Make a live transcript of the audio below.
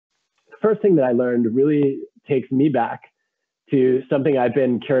first thing that I learned really takes me back to something I've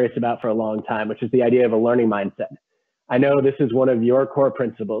been curious about for a long time, which is the idea of a learning mindset. I know this is one of your core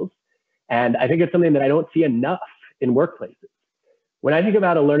principles, and I think it's something that I don't see enough in workplaces. When I think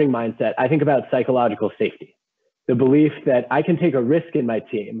about a learning mindset, I think about psychological safety, the belief that I can take a risk in my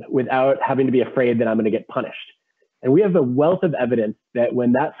team without having to be afraid that I'm going to get punished. And we have a wealth of evidence that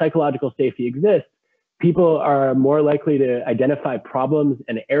when that psychological safety exists, people are more likely to identify problems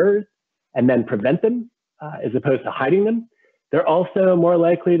and errors and then prevent them as opposed to hiding them. They're also more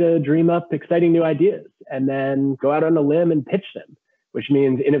likely to dream up exciting new ideas and then go out on a limb and pitch them, which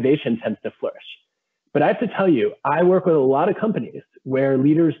means innovation tends to flourish. But I have to tell you, I work with a lot of companies where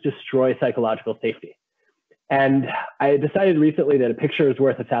leaders destroy psychological safety. And I decided recently that a picture is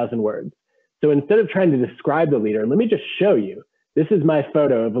worth 1,000 words. So instead of trying to describe the leader, let me just show you. This is my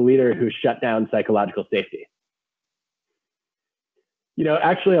photo of a leader who shut down psychological safety. You know,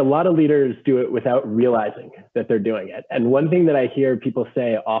 actually, a lot of leaders do it without realizing that they're doing it. And one thing that I hear people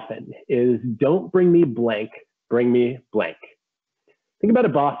say often is, don't bring me blank, bring me blank. Think about a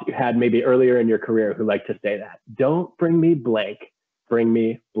boss you had maybe earlier in your career who liked to say that. Don't bring me blank, bring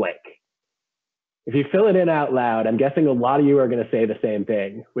me blank. If you fill it in out loud, I'm guessing a lot of you are going to say the same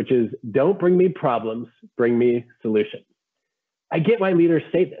thing, which is, don't bring me problems, bring me solutions. I get why leaders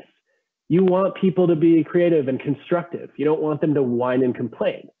say this. You want people to be creative and constructive. You don't want them to whine and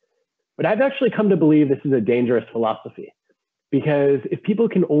complain. But I've actually come to believe this is a dangerous philosophy, because if people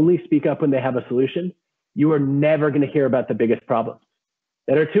can only speak up when they have a solution, you are never going to hear about the biggest problems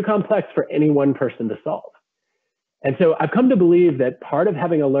that are too complex for any one person to solve. And so I've come to believe that part of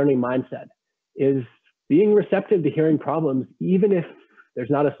having a learning mindset is being receptive to hearing problems, even if there's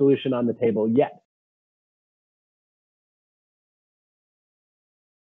not a solution on the table yet.